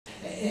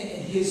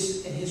and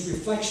his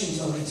reflections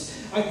on this.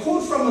 I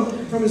quote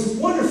from his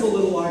wonderful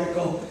little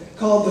article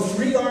called "The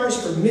 3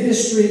 R's for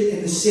Ministry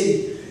in the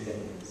City."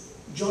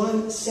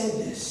 John said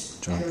this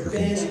at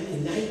Urbana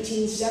in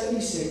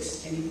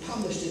 1976, and he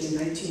published it in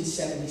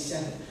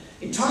 1977.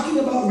 In talking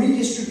about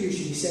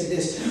redistribution, he said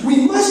this: "We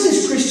must,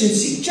 as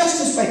Christians, seek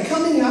justice by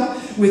coming up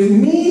with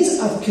means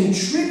of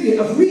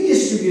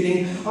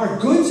redistributing our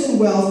goods and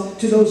wealth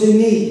to those in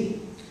need.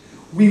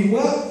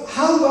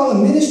 How well a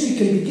ministry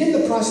can begin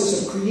the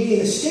process of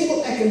creating a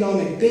stable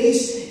economic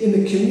base in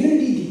the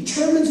community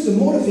determines the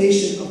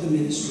motivation of the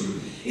ministry.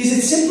 Is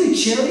it simply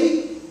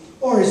charity,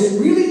 or is it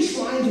really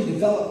trying to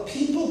develop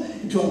people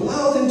and to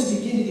allow them to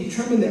begin to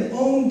determine their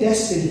own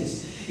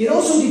destinies? It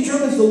also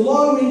determines the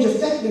long-range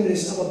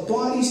effectiveness of a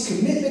body's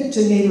commitment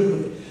to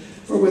neighborhood.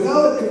 For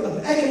without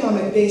an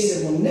economic base,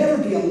 there will never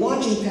be a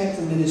launching pad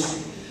for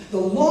ministry. The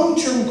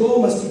long-term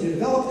goal must be to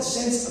develop a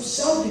sense of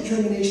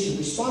self-determination and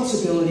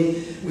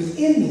responsibility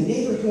within the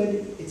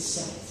neighborhood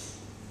itself."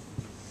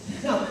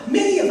 Now,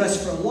 many of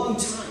us for a long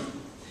time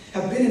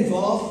have been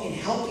involved in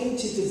helping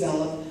to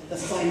develop the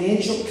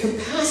financial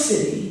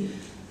capacity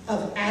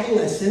of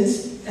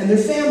adolescents and their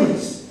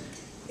families.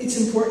 It's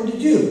important to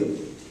do.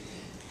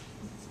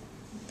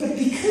 But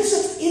because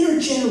of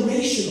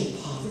intergenerational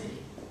poverty,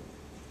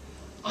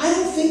 I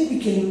don't think we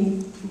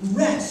can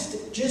rest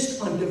just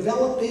on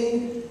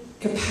developing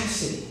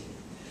capacity.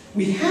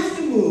 We have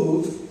to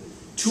move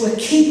to a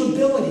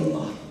capability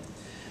model.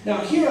 Now,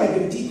 here I've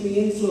been deeply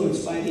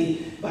influenced by the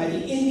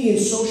Indian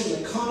social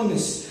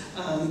economists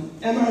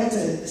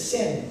Amartya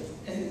Sen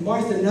and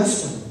Martha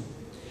Nussbaum,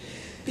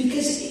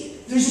 because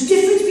there's a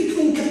difference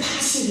between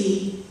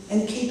capacity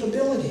and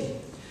capability.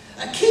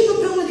 A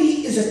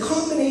capability is a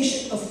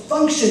combination of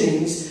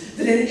functionings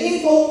that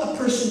enable a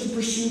person to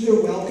pursue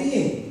their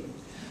well-being.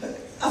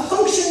 A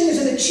functioning is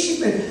an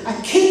achievement. A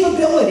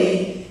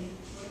capability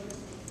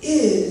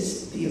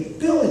is the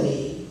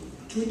ability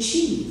to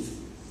achieve,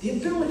 the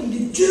ability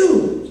to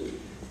do,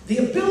 the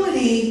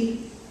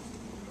ability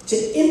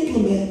to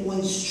implement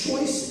one's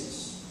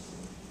choices.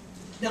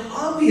 Now,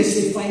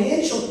 obviously,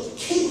 financial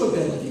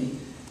capability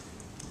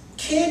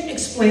can't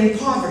explain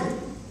poverty.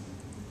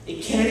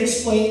 It can't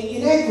explain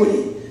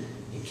inequity.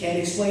 It can't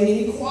explain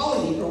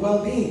inequality or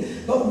well-being.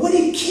 But what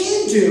it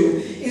can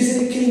do is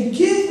that it can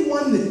give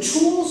one the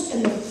tools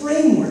and the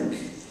framework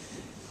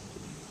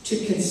to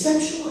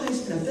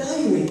conceptualize and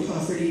evaluate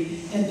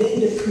poverty, and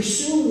then to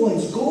pursue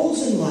one's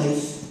goals in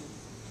life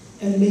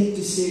and make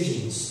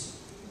decisions.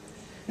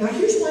 Now,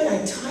 here's why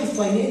I tie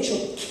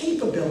financial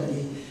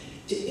capability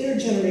to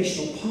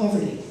intergenerational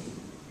poverty.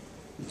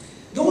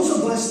 Those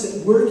of us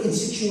that work in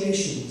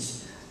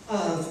situations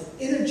of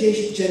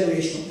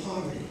intergenerational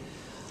poverty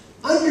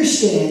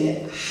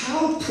understand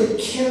how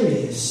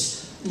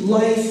precarious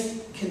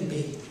life can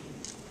be.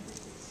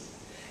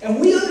 And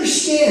we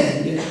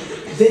understand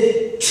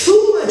that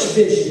too much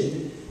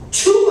vision,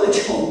 too much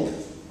hope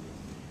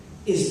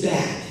is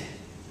bad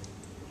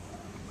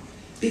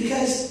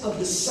because of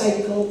the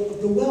cycle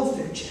of the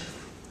welfare check,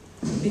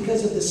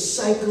 because of the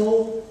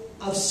cycle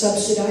of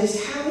subsidized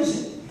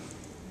housing.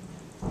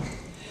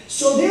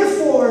 So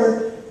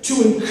therefore,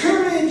 to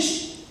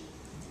encourage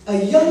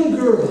a young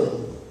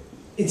girl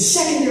in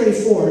secondary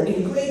 4,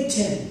 in grade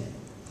 10,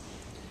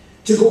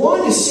 to go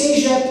on to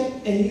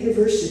CEGEP and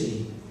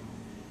university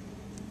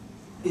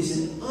is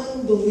an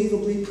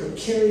unbelievably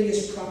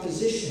precarious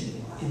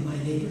proposition in my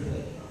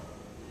neighborhood.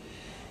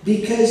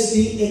 Because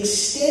the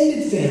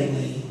extended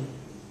family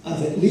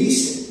of at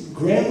least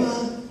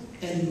grandma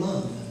and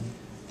mom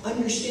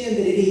understand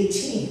that at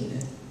 18,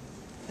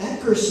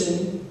 that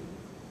person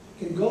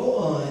can go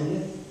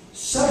on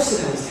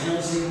subsidized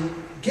housing,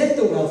 get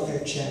the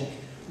welfare check,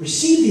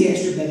 receive the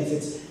extra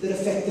benefits that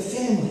affect the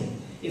family.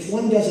 If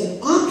one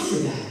doesn't opt for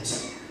that,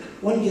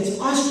 one gets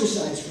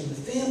ostracized from the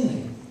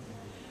family.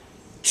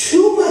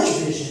 Too much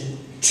vision,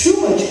 too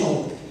much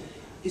hope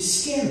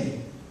is scary.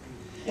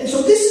 And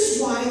so this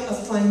is why a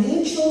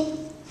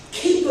financial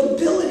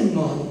capability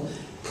model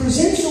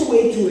presents a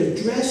way to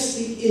address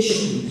the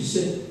issues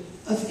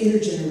of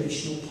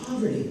intergenerational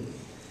poverty.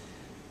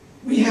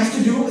 We have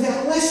to do it with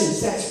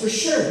adolescents, that's for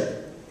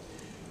sure.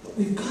 But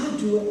we've got to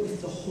do it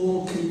with the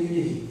whole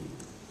community.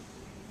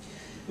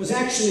 I was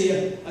actually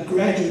a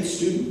graduate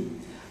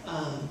student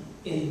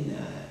in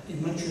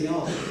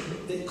Montreal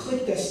that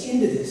clicked us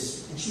into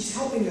this, and she's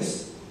helping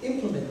us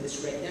implement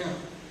this right now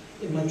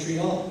in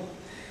Montreal.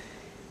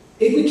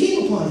 We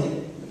came upon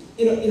it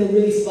in a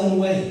really fun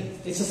way.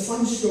 It's a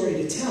fun story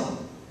to tell.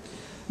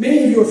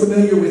 Many of you are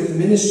familiar with the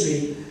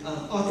ministry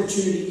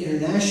Opportunity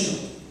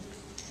International.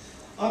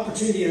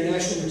 Opportunity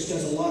International, which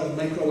does a lot of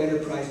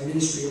micro-enterprise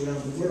ministry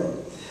around the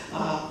world,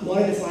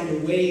 wanted to find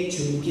a way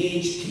to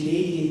engage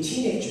Canadian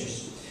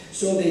teenagers.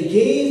 So they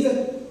gave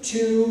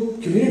to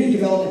community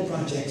development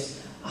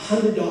projects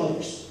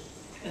 $100.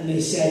 And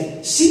they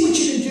said, see what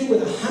you can do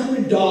with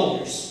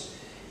 $100.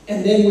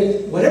 And then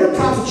with whatever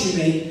profits you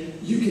make,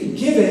 you can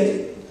give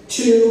it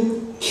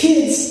to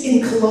kids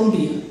in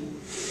Colombia.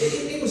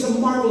 It was a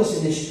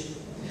marvelous initiative.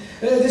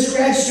 This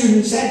grad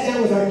student sat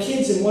down with our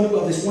kids in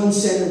this one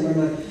center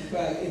where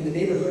in the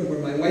neighborhood where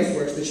my wife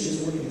works, but she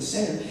doesn't work in the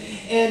center.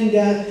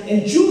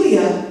 And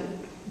Julia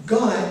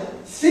got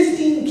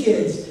 15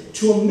 kids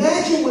to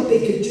imagine what they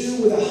could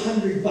do with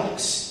 $100.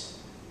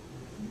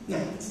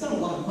 Now, it's not a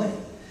lot of money.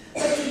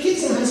 But for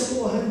kids in high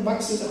school, $100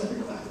 is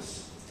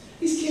 $100.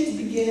 These kids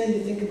began to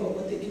think about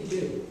what they could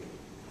do.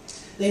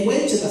 They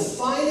went to the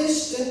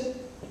finest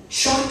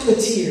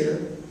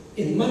chocolatier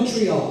in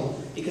Montreal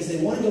because they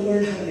wanted to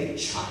learn how to make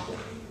chocolate.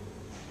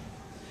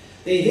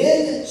 They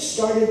then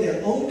started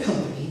their own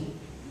company,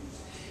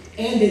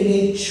 and they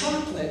made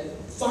chocolate,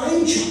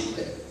 fine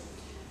chocolate,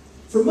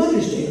 for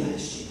Mother's Day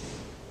last year.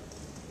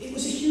 It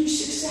was a huge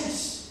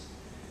success.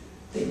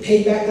 They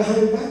paid back the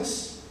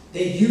 $100.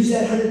 They used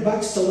that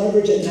 $100 to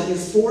leverage another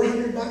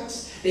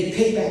 $400. They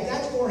paid back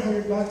that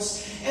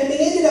 $400, and they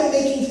ended up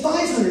making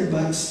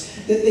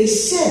 $500 that they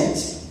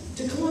sent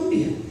to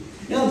Colombia.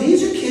 Now,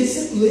 these are kids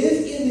that live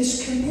in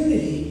this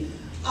community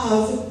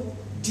of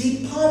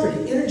deep poverty,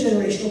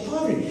 intergenerational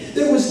poverty.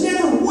 There was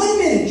never 1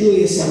 minute,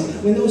 Julia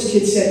said, when those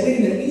kids said, wait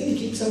a minute, we need to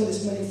keep some of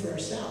this money for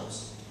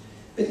ourselves.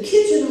 But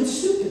kids are not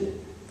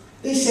stupid.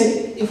 They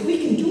said, if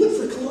we can do it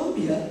for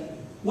Colombia,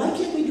 why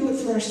can't we do it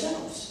for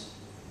ourselves?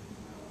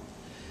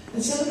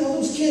 And so now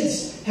those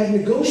kids have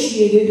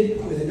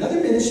negotiated with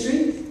another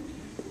ministry.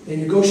 They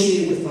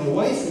negotiated with my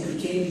wife, who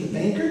became the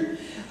banker.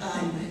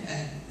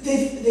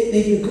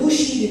 They've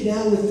negotiated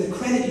now with the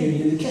credit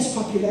union, the Caisse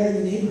Populaire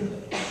in the neighborhood.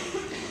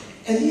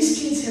 And these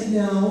kids have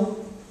now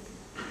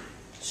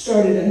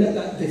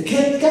started, they've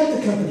kept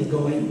the company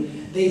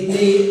going. They've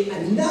made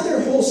another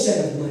whole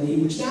set of money,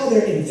 which now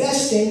they're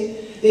investing.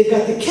 They've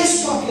got the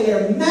Caisse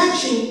Populaire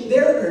matching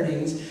their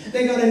earnings.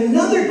 They got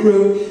another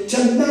group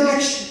to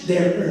match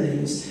their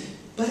earnings.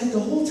 But the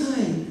whole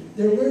time,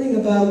 they're learning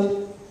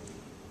about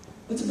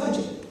what's a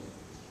budget.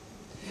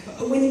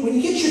 When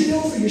you get your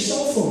bill for your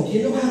cell phone, do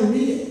you know how to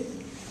read it?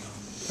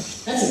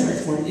 That's an art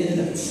form in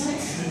and of itself.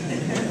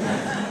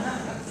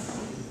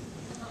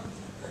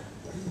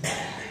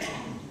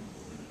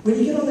 When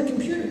you get on the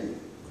computer,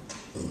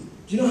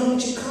 do you know how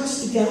much it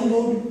costs to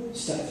download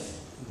stuff?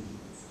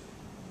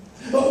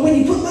 When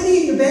you put money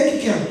in your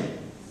bank account,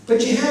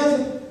 but you have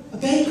a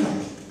bank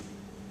card,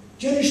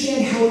 do you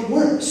understand how it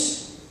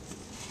works?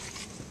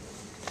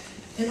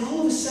 And all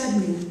of a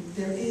sudden,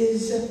 there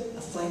is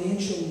a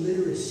financial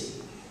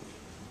literacy.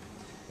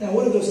 Now,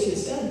 what have those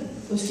kids done?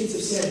 Those kids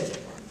have said,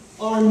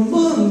 our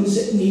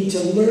moms need to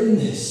learn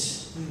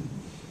this.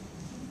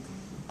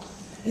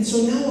 And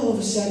so now, all of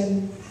a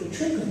sudden, they're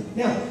trickling.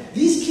 Now,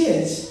 these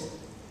kids,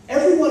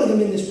 every one of them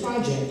in this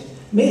project,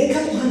 made a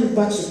couple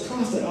 $100 of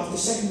profit off the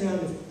second round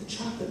of the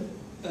chocolate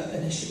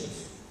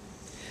initiative.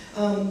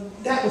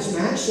 That was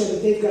matched so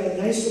that they've got a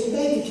nice little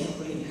bank account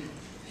right now.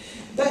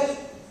 But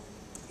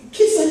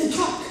kids like to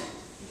talk.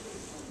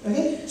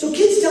 Okay? So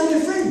kids tell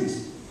their friends.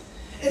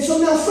 And so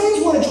now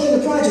friends want to join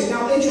the project.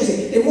 Now,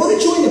 interesting. They want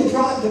to join the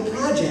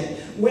project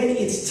when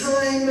it's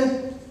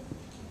time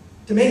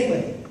to make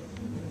money.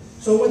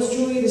 So what's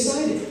Julia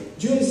decided?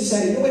 Julia's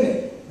decided, no, wait a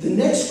minute. The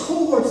next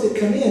cohorts that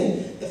come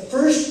in, the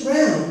first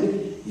round,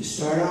 you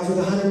start off with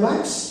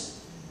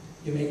 $100.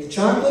 You make the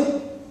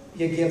chocolate.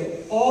 You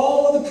give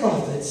all of the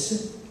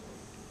profits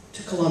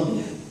to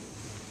Colombia.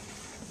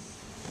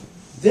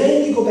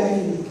 Then you go back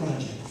into the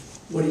project.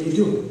 What are you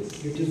doing?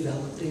 You're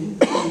developing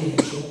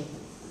financial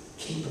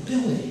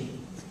capability.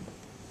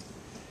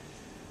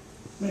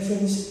 My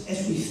friends,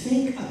 as we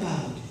think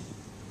about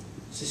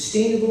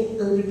sustainable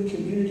urban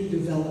community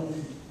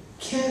development,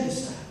 Canada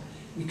style,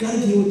 we've got to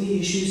deal with the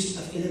issues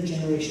of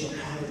intergenerational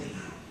poverty.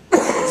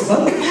 It's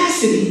about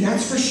capacity,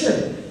 that's for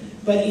sure,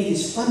 but it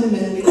is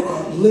fundamentally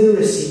about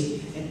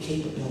literacy and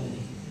capability.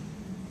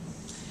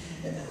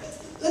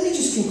 Let me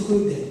just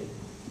conclude then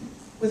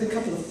with a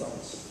couple of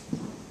thoughts.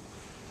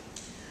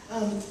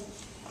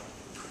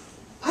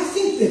 I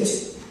think that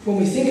when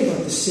we think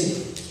about the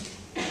city,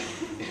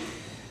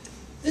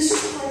 this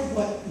is part of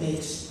what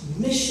makes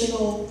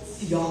missional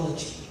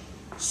theology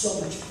so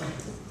much fun.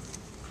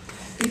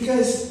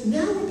 Because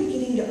now we're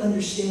beginning to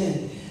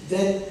understand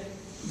that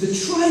the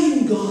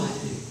triune God,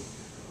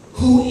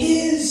 who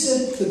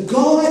is the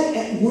God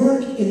at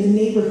work in the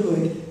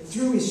neighborhood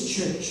through his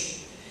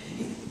church,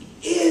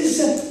 is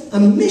a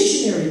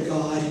missionary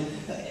God,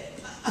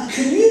 a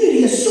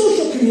community, a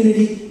social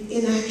community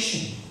in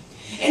action.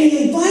 And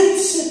he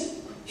invites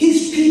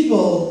his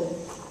people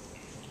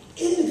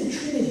into the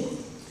Trinity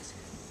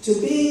to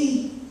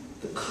be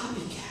the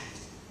copycat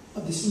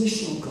of this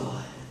missional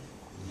God.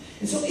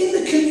 And so in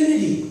the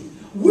community,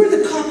 we're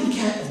the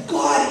copycat of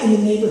God in the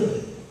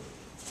neighborhood.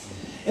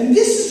 And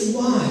this is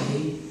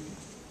why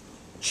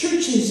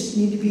churches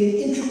need to be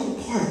an integral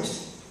part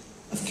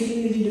of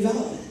community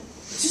development.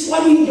 This is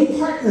why we need to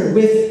partner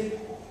with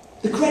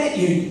the credit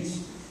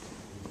unions,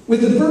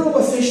 with the borough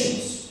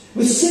officials,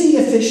 with city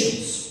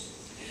officials.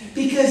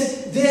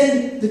 Because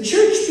then the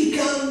church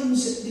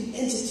becomes the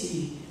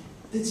entity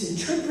that's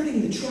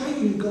interpreting the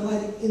triune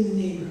God in the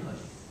neighborhood.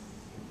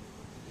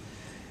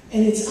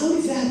 And it's out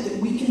of that that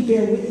we can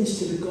bear witness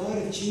to the God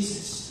of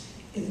Jesus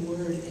in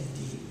word and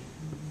deed.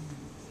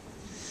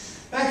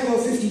 Back about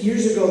 50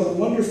 years ago, the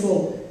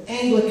wonderful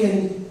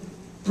Anglican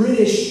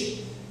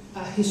British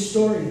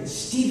historian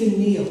Stephen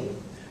Neal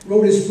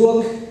wrote his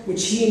book,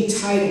 which he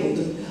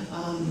entitled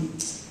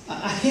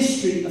A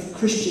History of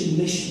Christian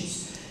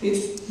Missions.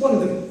 It's one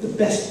of the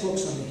best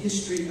books on the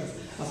history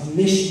of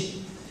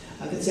mission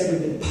that's ever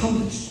been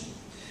published.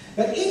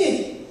 But in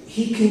it,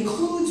 he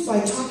concludes by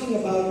talking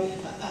about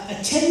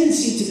a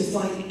tendency to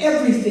define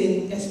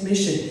everything as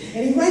mission.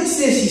 And he writes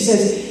this, he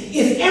says,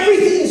 if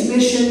everything is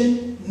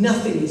mission,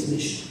 nothing is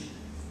mission.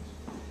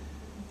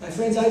 My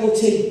friends, I will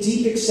take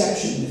deep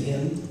exception with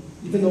him,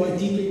 even though I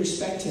deeply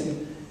respect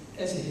him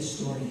as a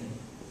historian.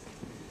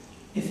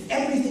 If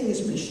everything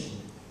is mission,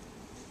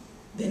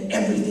 then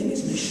everything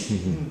is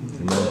mission.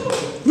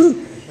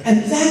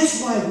 And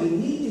that's why we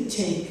need to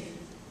take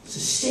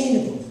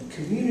sustainable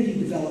community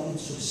development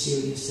so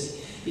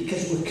seriously,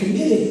 because we're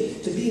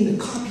committed to being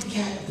the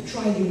copycat of the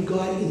triune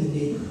God in the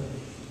neighborhood.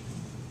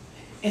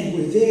 And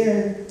we're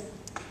there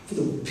for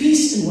the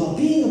peace and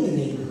well-being of the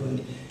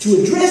neighborhood,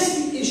 to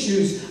address the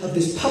issues of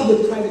this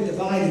public-private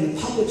divide and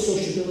the public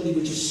sociability,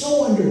 which is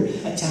so under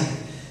attack,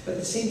 but at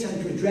the same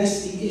time to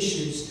address the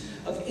issues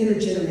of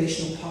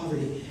intergenerational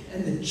poverty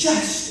and the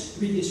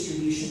just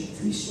redistribution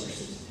of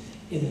resources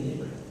in the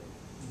neighborhood.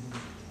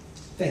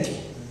 Thank you.